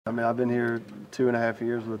I mean, I've been here 2.5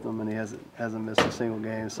 years with him, and he hasn't missed a single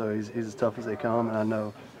game. So he's as tough as they come, and I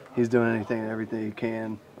know he's doing anything and everything he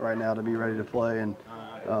can right now to be ready to play. And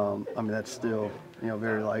I mean, that's still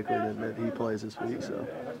very likely that he plays this week. So,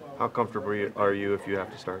 how comfortable are you if you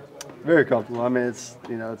have to start? Very comfortable. I mean, it's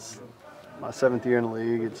my 7th year in the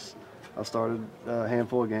league. I started a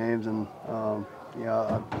handful of games, and I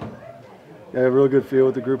got a real good feel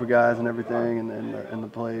with the group of guys and everything, and the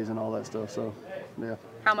plays and all that stuff. So, yeah.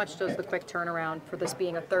 How much does the quick turnaround for this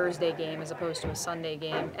being a Thursday game as opposed to a Sunday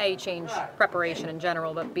game, A, change preparation in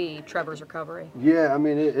general, but B, Trevor's recovery? Yeah, I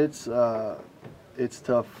mean, it's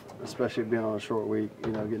tough, especially being on a short week.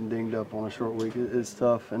 Getting dinged up on a short week is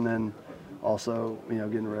tough, and then also,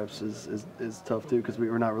 getting reps is tough too, because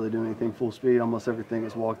we're not really doing anything full speed. Almost everything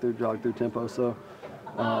is walk through, jog through tempo. So,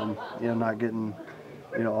 not getting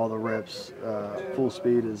all the reps full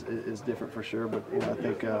speed is different for sure. But I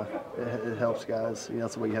think it helps guys.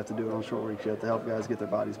 That's the way you have to do it on short weeks. You have to help guys get their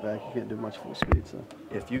bodies back. You can't do much full speed. So,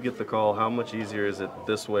 if you get the call, how much easier is it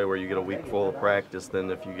this way, where you get a week full of practice, than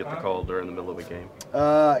if you get the call during the middle of a game?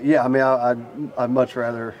 Yeah, I mean, I'd much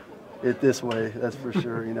rather it this way. That's for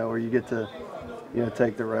sure. Where you get to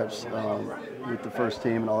take the reps with the first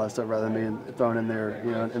team and all that stuff, rather than being thrown in there,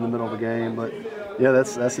 in the middle of a game. But yeah,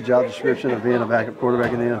 that's the job description of being a backup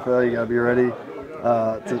quarterback in the NFL. You got to be ready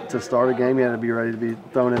to start a game. You got to be ready to be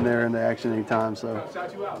thrown in there into action anytime. So,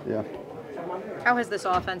 yeah. How has this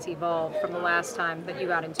offense evolved from the last time that you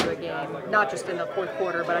got into a game? Not just in the fourth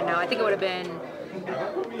quarter, but I think it would have been.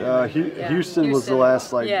 Houston was the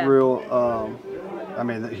last real. I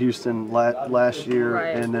mean, Houston last year,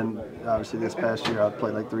 right. And then obviously this past year I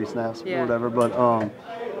played like 3 snaps or whatever. But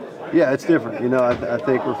yeah, it's different. I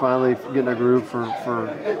think we're finally getting a groove for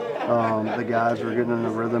the guys. We're getting in the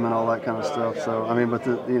rhythm and all that kind of stuff. So I mean, but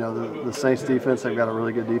the Saints defense, they've got a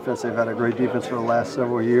really good defense. They've had a great defense for the last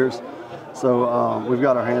several years. So we've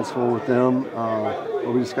got our hands full with them.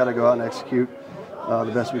 But we just got to go out and execute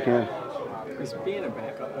the best we can. Is being a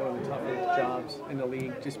backup one of the toughest jobs in the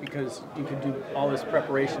league, just because you can do all this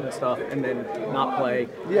preparation and stuff and then not play?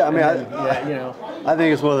 Yeah, I mean, I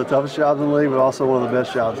think it's one of the toughest jobs in the league, but also one of the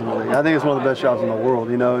best jobs in the league. I think it's one of the best jobs in the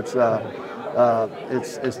world. It's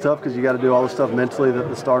tough because you got to do all the stuff mentally that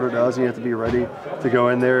the starter does. You have to be ready to go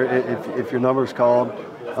in there if your number's called,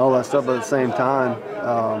 all that stuff. But at the same time,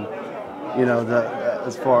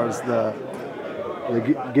 as far as the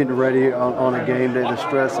getting ready on a game day, the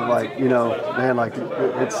stress of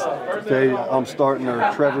I'm starting,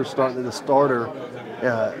 or Trevor's starting, the starter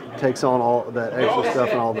takes on all that extra stuff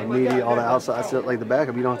and all the media, all the outside stuff. Like the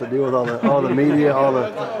backup, you don't have to deal with all the media, all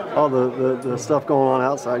the stuff going on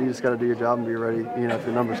outside. You just got to do your job and be ready, if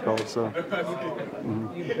your number's called. So,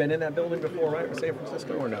 You've been in that building before, right, with San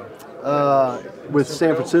Francisco, or no? With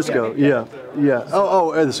San Francisco, yeah.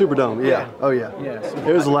 Oh, the Superdome, yeah. Oh, yeah.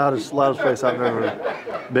 It was the loudest place I've ever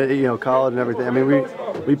been. College and everything. I mean,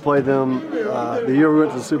 we played them the year we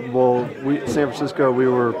went to the Super Bowl. San Francisco, we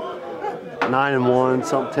were 9-1,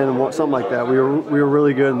 10-1, something like that. We were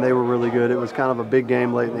really good, and they were really good. It was kind of a big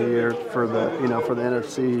game late in the year for the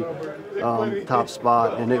NFC top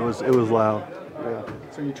spot, and it was loud. Yeah.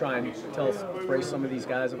 So you try and brace some of these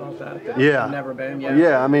guys about that yeah. have never been?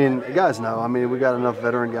 Yeah, I mean, guys know. I mean, we got enough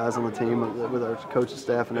veteran guys on the team with our coaching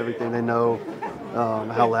staff and everything. They know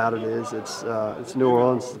how loud it is. It's New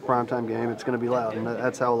Orleans, it's a primetime game. It's going to be loud, and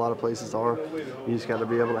that's how a lot of places are. You just got to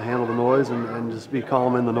be able to handle the noise and just be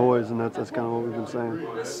calm in the noise, and that's kind of what we've been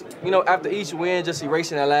saying. After each win, just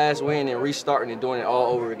erasing that last win and restarting and doing it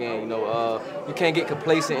all over again. You can't get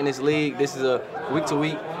complacent in this league. This is a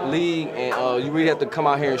week-to-week league, and you really have to come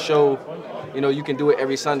out here and show, you can do it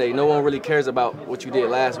every Sunday. No one really cares about what you did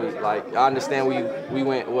last week. Like, I understand we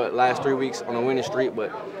went, last 3 weeks on a winning streak,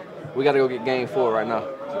 but we got to go get game 4 right now.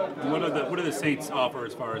 What do the Saints offer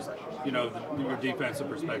as far as, your defensive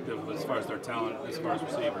perspective, as far as their talent, as far as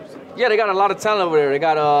receivers? Yeah, they got a lot of talent over there. They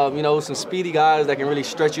got, some speedy guys that can really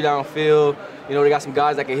stretch you downfield. They got some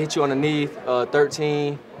guys that can hit you underneath,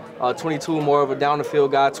 13, 22 more of a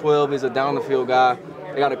down-the-field guy, 12 is a down-the-field guy.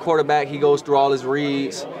 They got a quarterback, he goes through all his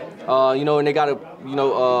reads, and they got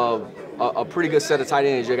a pretty good set of tight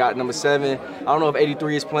ends. They got number 7. I don't know if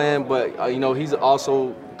 83 is playing, but he's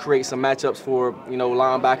also create some matchups for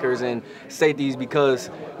linebackers and safeties, because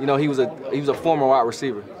he was a former wide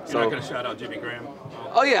receiver. You're not going to shout out Jimmy Graham?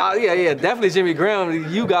 Oh yeah, definitely Jimmy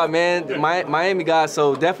Graham. You got, man, Miami guy,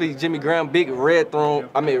 so definitely Jimmy Graham, big red zone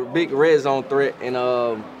threat,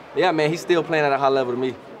 and yeah, man, he's still playing at a high level to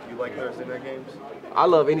me. You like Thursday night games? I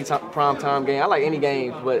love any prime time game. I like any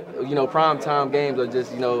games, but prime time games are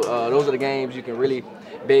just those are the games you can really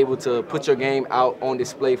be able to put your game out on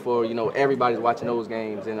display for, everybody's watching those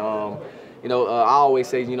games. And, I always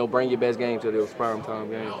say, bring your best game to those primetime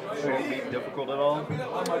games. Should it be difficult at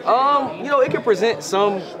all? It can present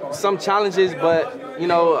some challenges, but,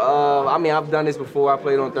 I've done this before. I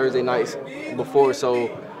played on Thursday nights before, so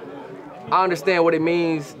I understand what it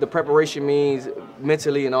means, the preparation means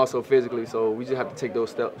mentally and also physically, so we just have to take those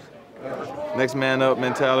steps. Next man up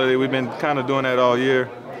mentality, we've been kind of doing that all year.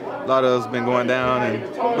 A lot of us been going down,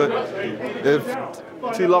 but if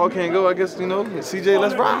T-Law can't go, I guess, CJ,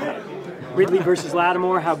 let's ride. Ridley versus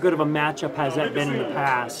Lattimore, how good of a matchup has that been in the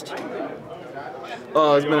past?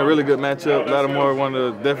 It's been a really good matchup. Lattimore,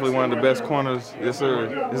 definitely one of the best corners. Yes, sir.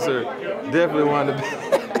 Yes, sir. Definitely one of the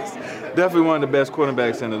best. Definitely one of the best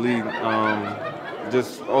quarterbacks in the league.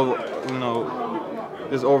 Just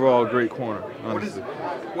overall great corner, honestly.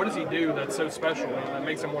 What does he do that's so special that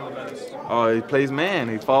makes him one of the best? He plays man.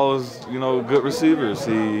 He follows, good receivers.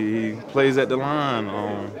 He plays at the line.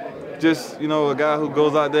 Just, a guy who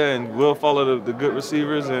goes out there and will follow the good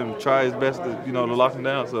receivers and try his best to, to lock them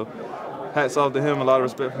down. So hats off to him. A lot of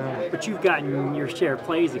respect for him. But you've gotten your share of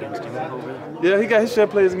plays against him over there. Yeah, he got his share of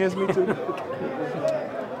plays against me too.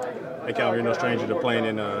 Hey, Cal, you're no stranger to playing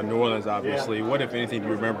in New Orleans, obviously. Yeah. What, if anything, do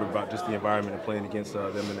you remember about just the environment of playing against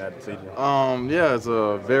them in that stadium? Yeah, it's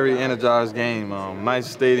a very energized game. Nice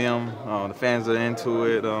stadium. The fans are into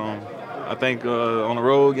it. I think on the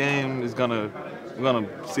road game, we're gonna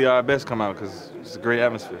see our best come out because it's a great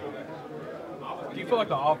atmosphere. Do you feel like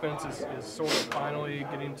the offense is sort of finally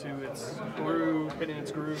getting to its groove, hitting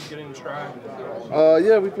its groove, getting in stride?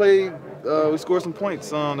 Yeah, we scored some points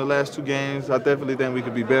the last 2 games. I definitely think we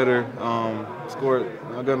could be better. Scored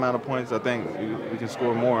a good amount of points. I think we can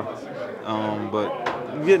score more, but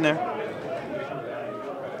we're getting there.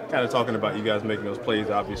 Kind of talking about you guys making those plays,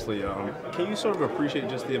 obviously. Can you sort of appreciate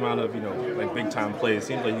just the amount of, big time plays? It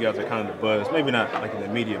seems like you guys are kind of the buzz. Maybe not like in the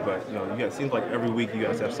media, but it seems like every week you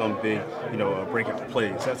guys have some big, breakout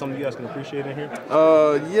plays. Is that something you guys can appreciate in here?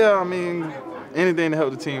 Yeah, anything to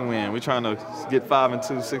help the team win. We're trying to get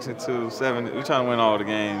 5-2, 6-2, 7. We're trying to win all the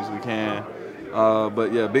games we can.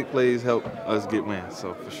 But yeah, big plays help us get wins.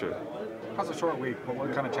 So for sure. How's a short week?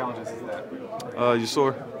 What kind of challenges is that? You're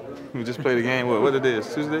sore. We just played a game. What it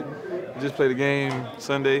is? Tuesday. We just played a game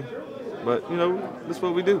Sunday, but that's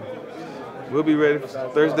what we do. We'll be ready for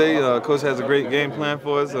Thursday. Coach has a great game plan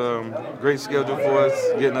for us. Great schedule for us,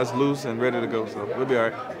 getting us loose and ready to go. So we'll be all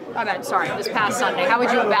right. This past Sunday. How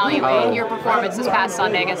would you evaluate your performance this past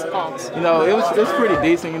Sunday against the Colts? It was pretty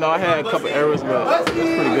decent. I had a couple errors, but it was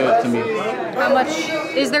pretty good to me. How much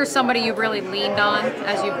is there somebody you've really leaned on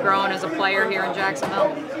as you've grown as a player here in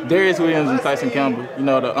Jacksonville? Darius Williams and Tyson Campbell.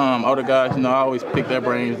 The older guys. I always pick their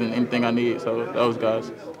brains and anything I need. So those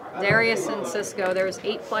guys. Darius and Cisco, there's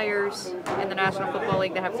 8 players in the National Football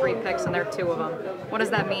League that have 3 picks, and they're 2 of them. What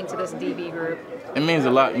does that mean to this DB group? It means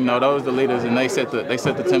a lot. Those are the leaders, and they set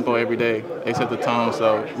the tempo every day. They set the tone.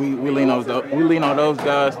 So we lean on those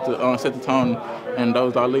guys to set the tone, and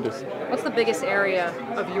those are our leaders. What's the biggest area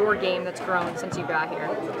of your game that's grown since you got here?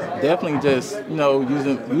 Definitely just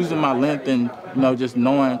using my length and just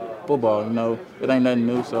knowing football. It ain't nothing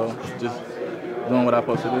new. So just doing what I'm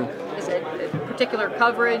supposed to do. Is it particular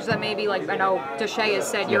coverage that maybe, like I know Deshae has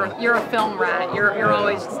said, you're a film rat. You're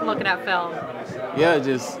always looking at film. Yeah,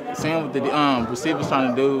 just seeing what the receivers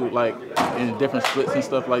trying to do, like in different splits and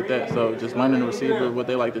stuff like that. So just learning the receiver, what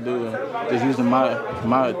they like to do, and just using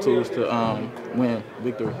my tools to win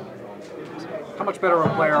victory. How much better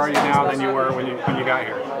of a player are you now than you were when you got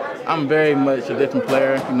here? I'm very much a different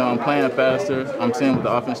player. I'm playing faster. I'm seeing what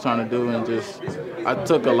the offense trying to do, and I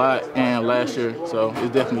took a lot in last year, so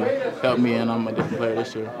it's definitely helped me, and I'm a different player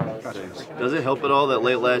this year. Does it help at all that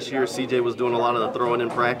late last year CJ was doing a lot of the throwing in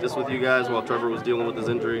practice with you guys while Trevor was dealing with his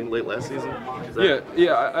injury late last season?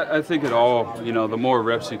 I think it all. The more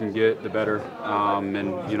reps you can get, the better.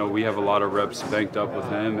 And we have a lot of reps banked up with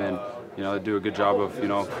him, and they do a good job of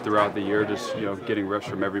throughout the year just getting reps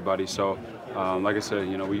from everybody. So like I said,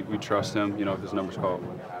 we trust him. If his number's called.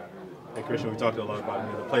 Hey Christian, we talked a lot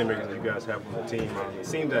about the playmakers that you guys have on the team. It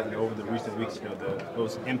seems that over the recent weeks,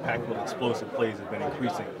 those impactful, explosive plays have been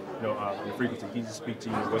increasing. The frequency. Can you just speak to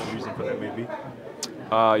what the reason for that may be?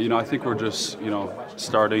 I think we're just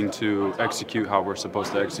starting to execute how we're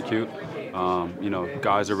supposed to execute.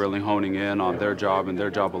 Guys are really honing in on their job and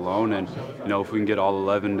their job alone, and if we can get all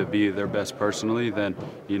 11 to be their best personally, then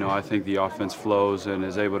I think the offense flows and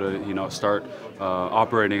is able to start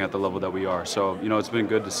operating at the level that we are. So it's been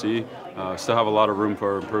good to see. Still have a lot of room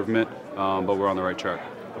for improvement, but we're on the right track.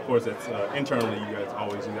 of course, that's internally you guys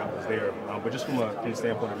always knew that was there. But just from the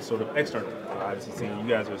standpoint of the sort of external, obviously seeing you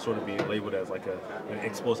guys are sort of being labeled as like an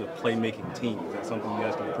explosive playmaking team. Is that something you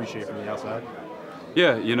guys can appreciate from the outside?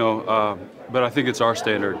 Yeah, but I think it's our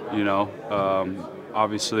standard,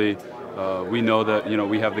 obviously, we know that,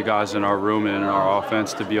 we have the guys in our room and in our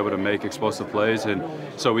offense to be able to make explosive plays, and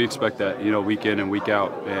so we expect that, week in and week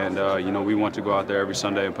out, and, we want to go out there every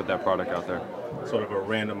Sunday and put that product out there. Sort of a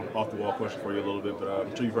random off-the-wall question for you a little bit, but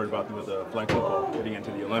I'm sure you've heard about the flag football getting into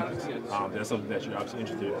the Olympics. That's something that you're obviously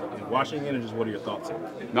interested in watching, and just what are your thoughts?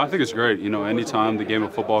 No, I think it's great. Anytime the game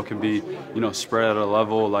of football can be, spread at a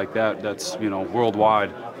level like that, that's,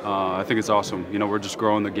 worldwide. I think it's awesome. We're just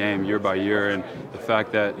growing the game year by year, and the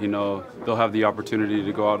fact that, they'll have the opportunity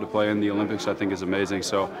to go out to play in the Olympics, I think is amazing.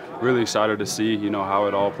 So really excited to see, how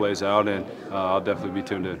it all plays out, and I'll definitely be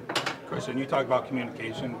tuned in. Christian, you talk about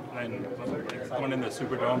communication and going in the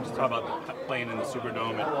Superdome. Just talk about playing in the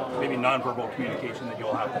Superdome and maybe nonverbal communication that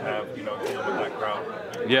you'll have to have, deal with that crowd.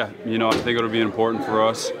 Yeah, I think it'll be important for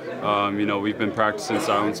us. We've been practicing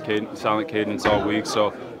silent cadence all week,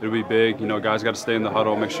 so it'll be big. Guys got to stay in the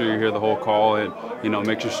huddle, make sure you hear the whole call, and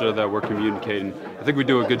making sure that we're communicating. I think we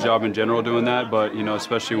do a good job in general doing that, but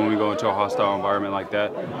especially when we go into a hostile environment like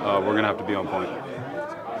that, we're gonna have to be on point.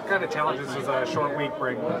 What kind of challenges does a short week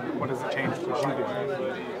bring? What does it change for you?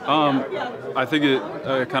 I think it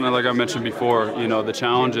kind of like I mentioned before, the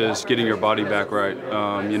challenge is getting your body back right,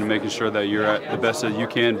 making sure that you're at the best that you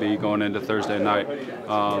can be going into Thursday night.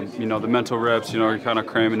 The mental reps, you're kind of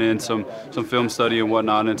cramming in some film study and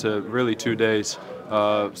whatnot into really 2 days.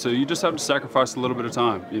 So you just have to sacrifice a little bit of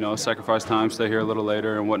time, sacrifice time, stay here a little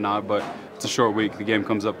later and whatnot, but it's a short week, the game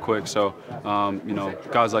comes up quick, so,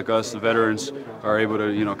 guys like us, the veterans, are able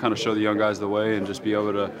to, kind of show the young guys the way and just be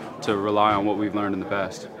able to rely on what we've learned in the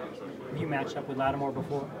past. Have you matched up with Lattimore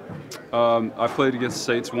before? I played against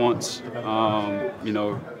Saints once,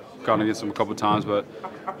 gone against him a couple of times, but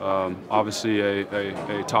obviously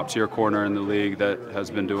a top-tier corner in the league that has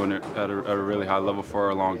been doing it at a really high level for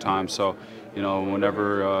a long time. So,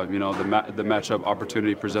 whenever the matchup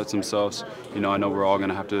opportunity presents themselves, I know we're all going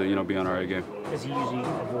to have to be on our A game. Does he usually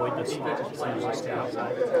avoid the slot? Does he usually stay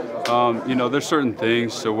outside? There's certain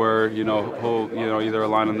things to where he'll either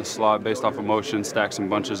align in the slot based off of motion, stacks and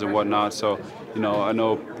bunches and whatnot. So I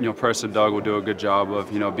know Preston Doug will do a good job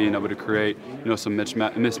of being able to create some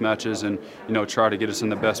mismatches and try to get us in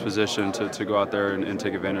the best position to go out there and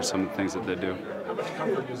take advantage of some of the things that they do. How much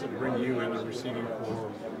comfort does it bring you in the receiving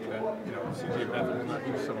corps that C.J. Beathard is not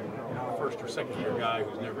just some first or second year guy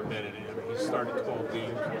who's never been in it? I mean, he's started 12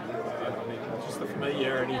 games. Just the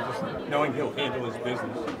familiarity, just knowing he'll handle his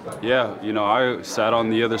business. Yeah, I sat on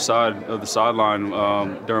the other side of the sideline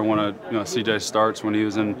during one of CJ's starts when he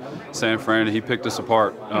was in San Fran, and he picked us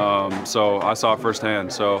apart. So I saw it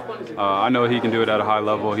firsthand. So I know he can do it at a high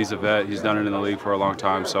level. He's a vet. He's done it in the league for a long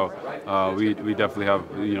time. So we definitely have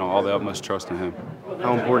all the utmost trust in him.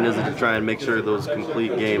 How important is it to try and make sure those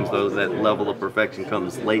complete games, that level of perfection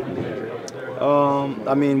comes late in the year?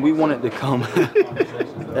 I mean, we want it to come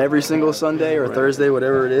every single Sunday or Thursday,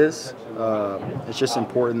 whatever it is. It's just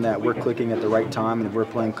important that we're clicking at the right time, and if we're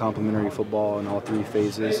playing complementary football in all three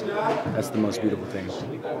phases, that's the most beautiful thing.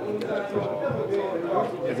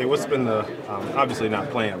 What's been the, obviously not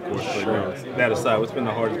playing, of course, but that aside, what's been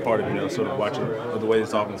the hardest part of, sort of watching the way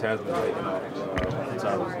this offense has been taken off?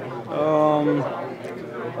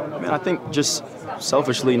 I think just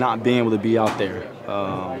selfishly not being able to be out there,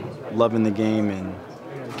 loving the game and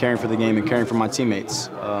caring for the game and caring for my teammates.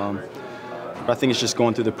 But I think it's just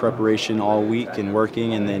going through the preparation all week and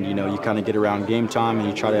working, and then you kind of get around game time and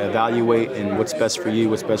you try to evaluate and what's best for you,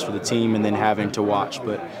 what's best for the team, and then having to watch.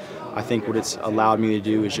 But I think what it's allowed me to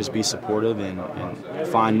do is just be supportive and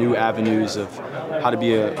find new avenues of how to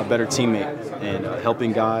be a better teammate and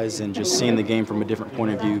helping guys and just seeing the game from a different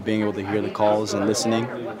point of view, being able to hear the calls and listening.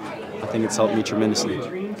 I think it's helped me tremendously.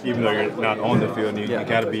 Even though you're not on the field, you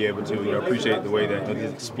got to be able to appreciate the way that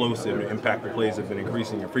these explosive and impactful plays have been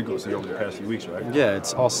increasing in frequency over the past few weeks, right? Yeah,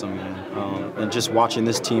 it's awesome, man. And just watching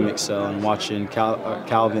this team excel and watching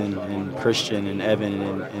Calvin and Christian and Evan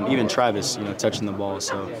and even Travis, touching the ball.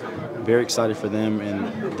 So very excited for them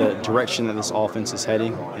and the direction that this offense is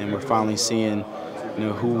heading. And we're finally seeing,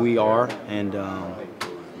 who we are, and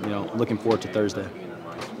looking forward to Thursday.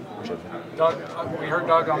 Doug, we heard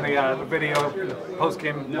Doug on the video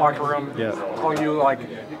post-game locker room call you like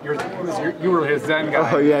you were his Zen guy.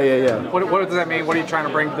 Oh, yeah. What does that mean? What are you trying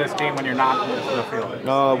to bring to this team when you're not in the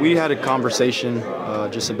field? We had a conversation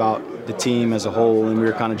just about the team as a whole, and we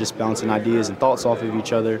were kind of just bouncing ideas and thoughts off of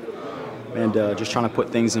each other and just trying to put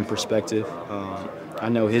things in perspective. I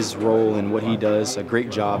know his role and what he does a great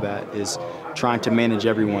job at is trying to manage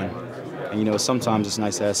everyone. And, you know, sometimes it's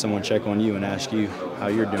nice to have someone check on you and ask you how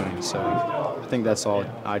you're doing. So I think that's all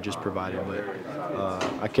I just provided. But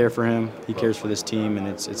I care for him, he cares for this team, and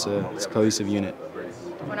it's a cohesive unit.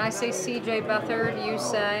 When I say C.J. Beathard, you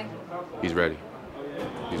say? He's ready.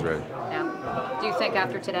 He's ready. Yeah. Do you think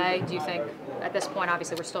after today, at this point,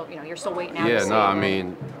 obviously we're still, you're still waiting out to see? Yeah, no, I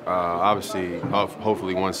mean, obviously,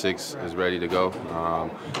 hopefully 1-6 is ready to go.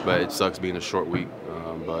 But it sucks being a short week.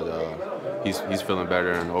 But he's feeling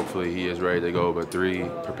better, and hopefully he is ready to go. But 3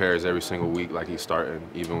 prepares every single week like he's starting,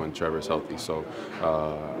 even when Trevor's healthy. So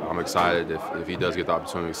I'm excited if he does get the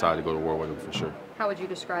opportunity, excited to go to war with him for sure. How would you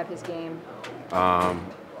describe his game?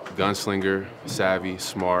 Gunslinger, savvy,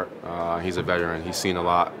 smart. He's a veteran. He's seen a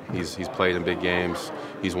lot. He's played in big games.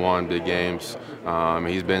 He's won big games.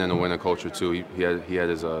 He's been in the winning culture too. He had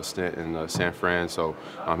his stint in San Fran, so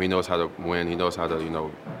he knows how to win. He knows how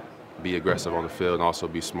to be aggressive on the field and also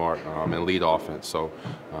be smart and lead offense. So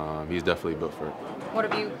he's definitely built for it. What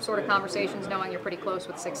have you sort of conversations, knowing you're pretty close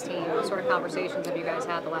with 16, what sort of conversations have you guys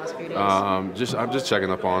had the last few days? I'm just checking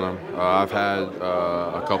up on him. I've had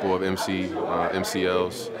a couple of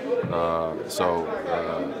MCLs, so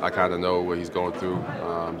I kind of know what he's going through.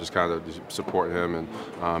 Just kind of supporting him and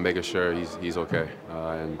making sure he's okay.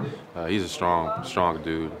 And he's a strong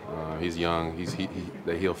dude. He's young.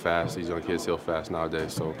 They heal fast. These young kids heal fast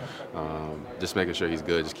nowadays. So just making sure he's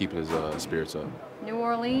good, just keeping his spirits up. New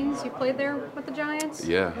Orleans, you played there with the Giants?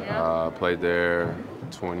 Yeah. Played there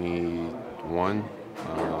 21.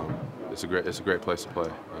 It's a great place to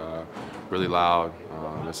play. Really loud.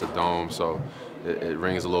 It's a dome, so it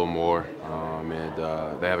rings a little more.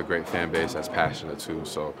 And they have a great fan base that's passionate too.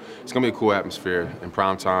 So it's gonna be a cool atmosphere. In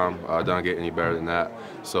prime time, doesn't get any better than that.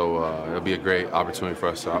 So it'll be a great opportunity for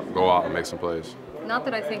us to go out and make some plays. Not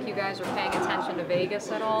that I think you guys are paying attention to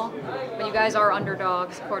Vegas at all, but you guys are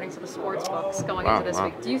underdogs according to the sports books going into this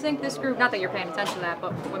week. Do you think this group, not that you're paying attention to that,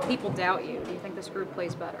 but when people doubt you, do you think this group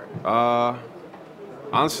plays better?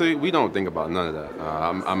 Honestly, we don't think about none of that.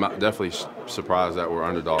 I'm definitely surprised that we're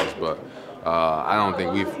underdogs, but I don't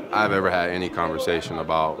think I've ever had any conversation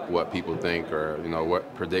about what people think or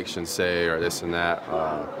what predictions say or this and that.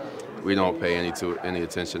 We don't pay any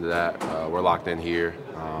attention to that. We're locked in here,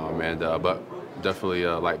 but definitely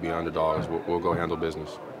like being underdogs. We'll go handle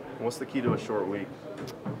business. What's the key to a short week?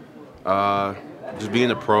 Just being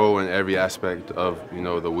a pro in every aspect of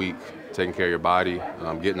the week, taking care of your body,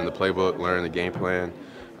 getting in the playbook, learning the game plan,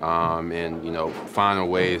 and finding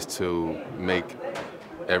ways to make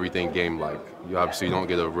everything game-like. You obviously don't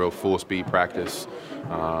get a real full-speed practice.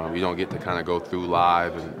 You don't get to kind of go through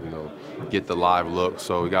live and get the live look.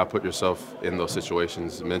 So you got to put yourself in those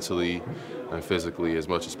situations mentally and physically as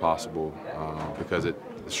much as possible because the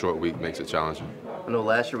short week makes it challenging. I know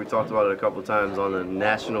last year we talked about it a couple of times on the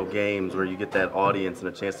national games where you get that audience and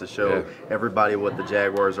a chance to show everybody what the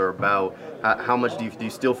Jaguars are about. How much do you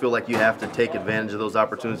still feel like you have to take advantage of those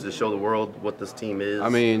opportunities to show the world what this team is? I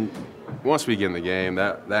mean, once we get in the game,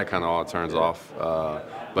 that kind of all turns off.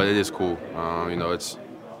 But it is cool. It's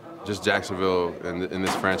just Jacksonville and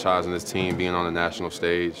this franchise and this team being on the national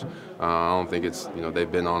stage. I don't think it's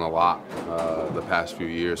they've been on a lot the past few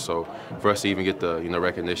years. So for us to even get the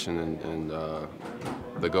recognition and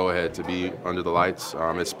the go-ahead to be under the lights,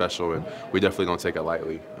 it's special, and we definitely don't take it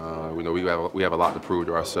lightly. We have a lot to prove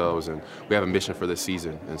to ourselves, and we have a mission for this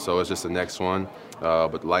season, and so it's just the next one.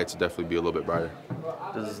 But the lights will definitely be a little bit brighter.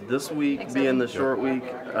 Does this week being the short week,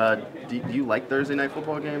 do you like Thursday night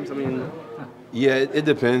football games? I mean. Yeah, it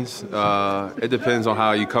depends. It depends on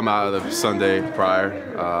how you come out of the Sunday prior.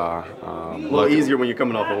 A little easier when you're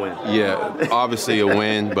coming off a win. Yeah, obviously a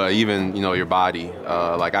win, but even your body.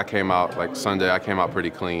 Sunday, I came out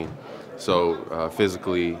pretty clean. So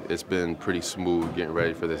physically, it's been pretty smooth getting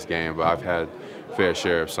ready for this game. But I've had a fair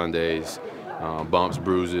share of Sundays, bumps,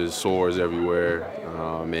 bruises, sores everywhere,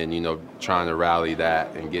 and trying to rally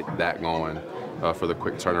that and get that going. For the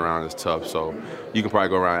quick turnaround is tough. So you can probably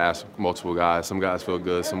go around and ask multiple guys. Some guys feel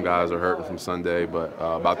good, some guys are hurting from Sunday, but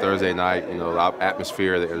about Thursday night, the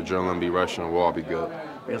atmosphere, the adrenaline be rushing, we'll all be good.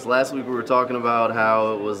 I guess last week we were talking about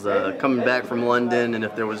how it was coming back from London, and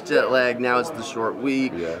if there was jet lag, now it's the short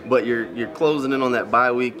week. Yeah. But you're closing in on that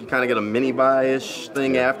bye week. You kind of get a mini bye-ish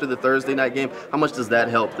thing after the Thursday night game. How much does that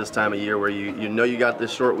help this time of year, where you got this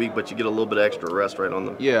short week, but you get a little bit of extra rest right on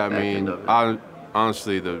the back end of it?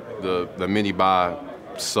 Honestly, the mini bye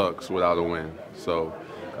sucks without a win. So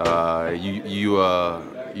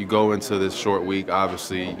you go into this short week.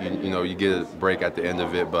 Obviously, you get a break at the end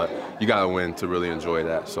of it, but you got to win to really enjoy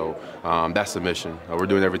that. So that's the mission. We're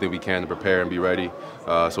doing everything we can to prepare and be ready,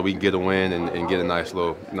 so we can get a win and get a nice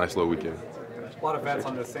little weekend. A lot of vets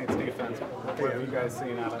on the Saints defense. What have you guys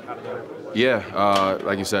seen out of there? Yeah,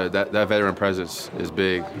 like you said, that veteran presence is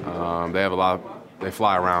big. They have a lot. They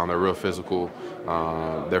fly around. They're real physical.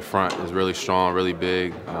 Their front is really strong, really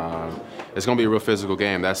big. It's going to be a real physical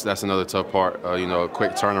game. That's another tough part. A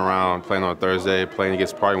quick turnaround, playing on a Thursday, playing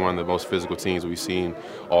against probably one of the most physical teams we've seen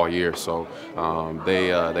all year. So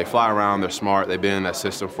they fly around. They're smart. They've been in that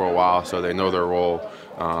system for a while, so they know their role.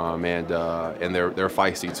 And they're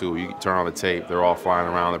feisty too. You turn on the tape, they're all flying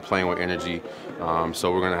around, they're playing with energy.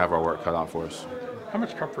 So we're going to have our work cut out for us. How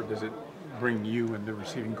much comfort does it bring you and the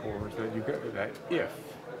receiving corps that you got that if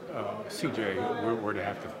CJ were to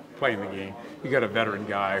have to play in the game, you got a veteran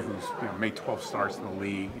guy who's made 12 starts in the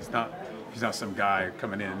league. He's not some guy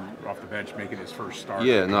coming in off the bench making his first start.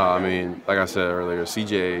 Yeah, no, I mean, like I said earlier,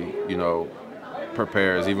 CJ,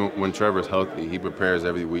 prepares. Even when Trevor's healthy, he prepares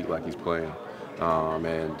every week like he's playing.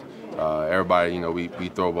 Everybody, we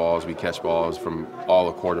throw balls, we catch balls from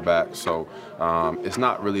all the quarterbacks. So it's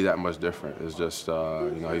not really that much different. It's just,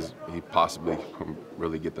 he possibly can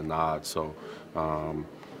really get the nod. So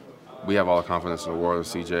we have all the confidence in the world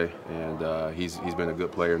in CJ, and he's been a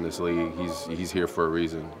good player in this league. He's here for a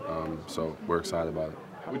reason. So we're excited about it.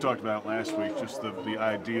 We talked about last week, just the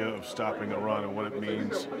idea of stopping the run and what it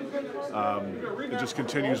means. It just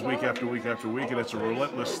continues week after week after week, and it's a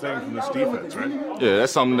relentless thing from this defense, right? Yeah,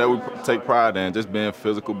 that's something that we take pride in, just being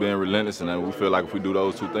physical, being relentless, and then we feel like if we do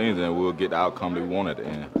those two things, then we'll get the outcome that we want at the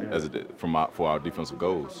end for our defensive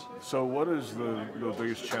goals. So what is the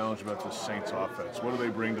biggest challenge about the Saints offense? What do they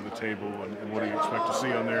bring to the table, and what do you expect to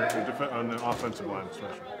see on the offensive line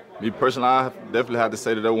especially? Me personally, I definitely have to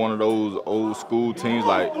say that they're one of those old school teams.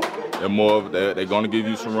 Like they're going to give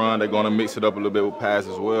you some run. They're going to mix it up a little bit with pass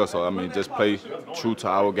as well. So I mean, just play true to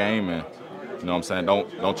our game, and you know what I'm saying.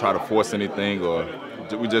 Don't try to force anything, or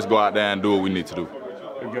we just go out there and do what we need to do.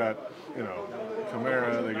 They've got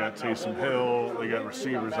Kamara, they got Taysom Hill, they got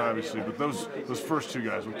receivers obviously, but those first two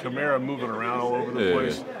guys with Kamara moving around all over the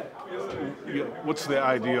place. What's the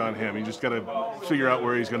idea on him? You just got to figure out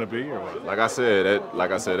where he's going to be, or what? Like I said,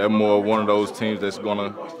 they're more one of those teams that's going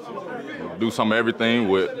to do some of everything.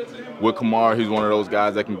 With Kamara, he's one of those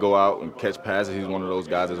guys that can go out and catch passes. He's one of those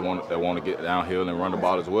guys that want to get downhill and run the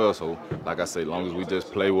ball as well. So, like I say, as long as we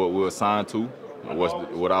just play what we're assigned to,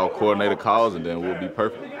 what our coordinator calls, and then we'll be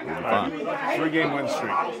perfect. We'll be fine. 3-game win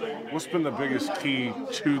streak. What's been the biggest key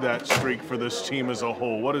to that streak for this team as a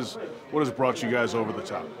whole? What has brought you guys over the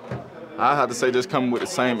top? I have to say, just coming with the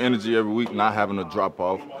same energy every week, not having a drop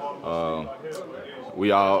off.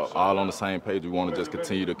 We all on the same page. We want to just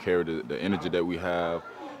continue to carry the energy that we have,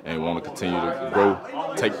 and we want to continue to grow,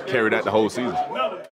 carry that the whole season.